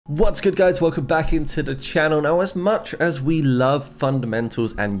What's good, guys? Welcome back into the channel. Now, as much as we love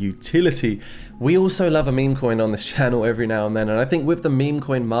fundamentals and utility, we also love a meme coin on this channel every now and then. And I think with the meme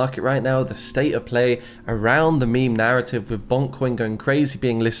coin market right now, the state of play around the meme narrative with BONK coin going crazy,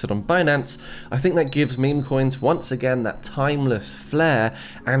 being listed on Binance, I think that gives meme coins once again that timeless flair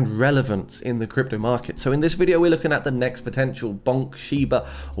and relevance in the crypto market. So in this video, we're looking at the next potential BONK, Shiba,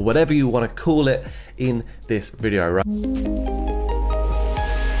 or whatever you want to call it in this video, right?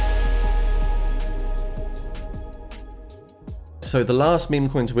 So the last meme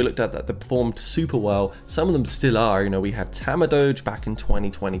coins we looked at that performed super well, some of them still are. You know, we had Tamadoge back in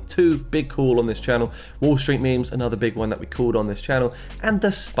 2022, big call on this channel. Wall Street memes, another big one that we called on this channel. And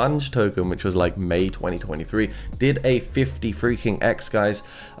the Sponge token, which was like May 2023, did a 50 freaking X, guys.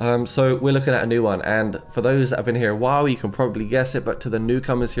 So we're looking at a new one. And for those that have been here a while, you can probably guess it. But to the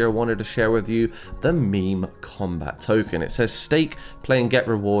newcomers here, I wanted to share with you the Meme Combat token. It says stake, play and get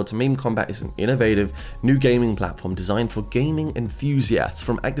rewards. Meme Combat is an innovative new gaming platform designed for gaming enthusiasts.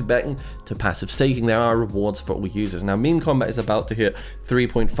 From active betting to passive staking, there are rewards for all users. Now, Meme Combat is about to hit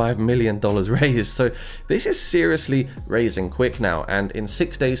 $3.5 million raised, so this is seriously raising quick now. And in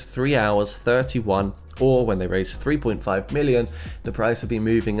 6 days, 3 hours, 31, or when they raise 3.5 million, the price will be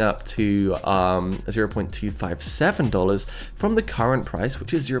moving up to $0.257 from the current price,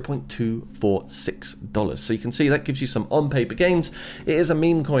 which is $0.246. So you can see that gives you some on-paper gains. It is a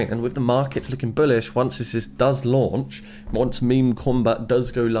meme coin, and with the markets looking bullish, once this does launch, once Meme Combat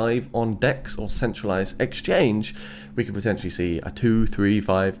does go live on DEX or centralized exchange, we could potentially see a 2, 3,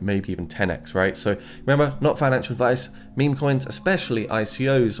 5, maybe even 10x, right? So remember, not financial advice. Meme coins, especially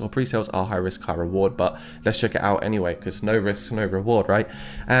ICOs or pre-sales, are high risk, high reward, but let's check it out anyway, because no risk, no reward, right?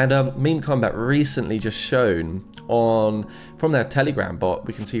 And Meme Combat recently just shown from their Telegram bot,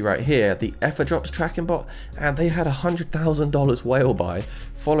 we can see right here, the Drops tracking bot, and they had $100,000 whale buy,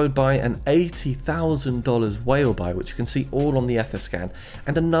 followed by an $80,000 whale buy, which you can see all on the Etherscan,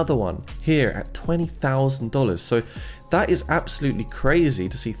 and another one here at $20,000. So that is absolutely crazy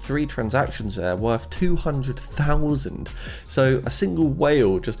to see 3 transactions there worth 200,000. So a single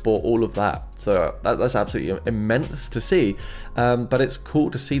whale just bought all of that. So that's absolutely immense to see. But it's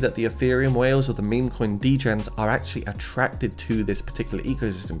cool to see that the Ethereum whales or the meme coin degens are actually attracted to this particular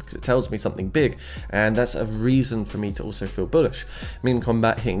ecosystem, because it tells me something big. And that's a reason for me to also feel bullish. Meme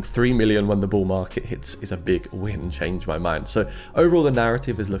Combat hitting 3 million when the bull market hits is a big win, changed my mind. So overall, the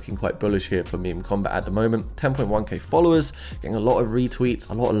narrative is looking quite bullish here for Meme Combat at the moment. 10.1k followers, getting a lot of retweets,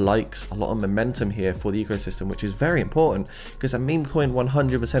 a lot of likes, a lot of momentum here for the ecosystem, which is very important, because a meme coin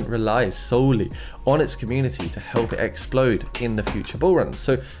 100% relies solely on its community to help it explode in the future bull runs.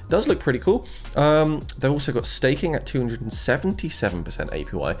 So it does look pretty cool. They've also got staking at 277%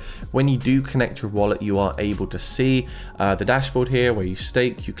 APY. When you do connect your wallet, you are able to see the dashboard here where you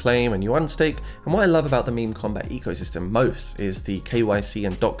stake, you claim, and you unstake. And what I love about the Meme Combat ecosystem most is the KYC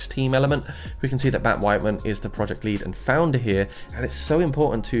and docs team element. We can see that Matt Whiteman is the project lead and founder here, and it's so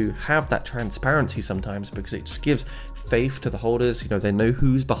important to have that transparency sometimes, because it just gives faith to the holders. You know, they know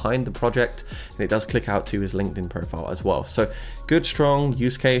who's behind the project, and it does click out to his LinkedIn profile as well. So good, strong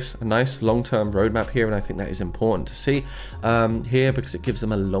use case, a nice long-term roadmap here, and I think that is important to see here, because it gives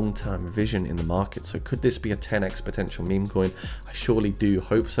them a long-term vision in the market. So could this be a 10x potential meme coin? I surely do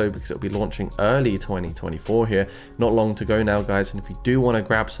hope so, because it'll be launching early 2024 here, not long to go now, guys. And if you do want to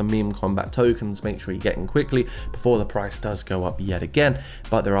grab some Meme Combat tokens, make sure you get in quickly before the price does go up yet again.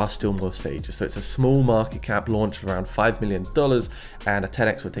 But there are still more stages. So it's a small market cap launch around $5 million, and a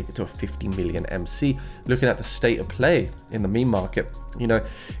 10x would take it to a 50 million MC. Looking at the state of play in the meme market, you know,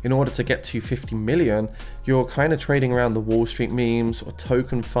 in order to get to 50 million, you're kind of trading around the Wall Street memes or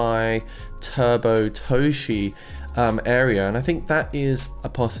TokenFi, Turbo, Toshi area, and I think that is a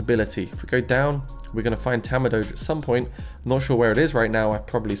possibility. If we go down, we're going to find Tamadoge at some point. I'm not sure where it is right now. I've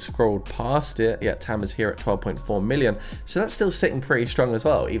probably scrolled past it. Yeah, Tam is here at 12.4 million. So that's still sitting pretty strong as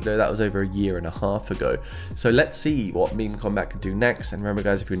well, even though that was over a year and a half ago. So let's see what Meme Combat can do next. And remember,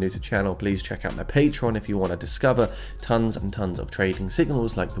 guys, if you're new to the channel, please check out my Patreon if you want to discover tons and tons of trading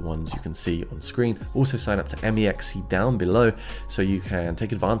signals like the ones you can see on screen. Also sign up to MEXC down below so you can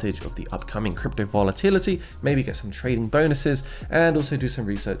take advantage of the upcoming crypto volatility, maybe get some trading bonuses, and also do some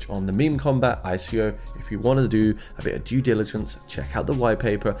research on the Meme Combat ICO. If you want to do a bit of due diligence, check out the white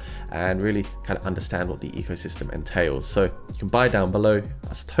paper and really kind of understand what the ecosystem entails. So you can buy down below,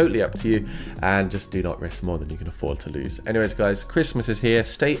 that's totally up to you, and just do not risk more than you can afford to lose. Anyways, guys, Christmas is here.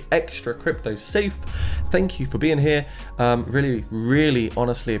 Stay extra crypto safe. Thank you for being here. Really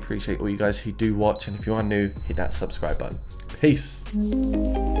honestly appreciate all you guys who do watch, and if you are new, hit that subscribe button. Peace.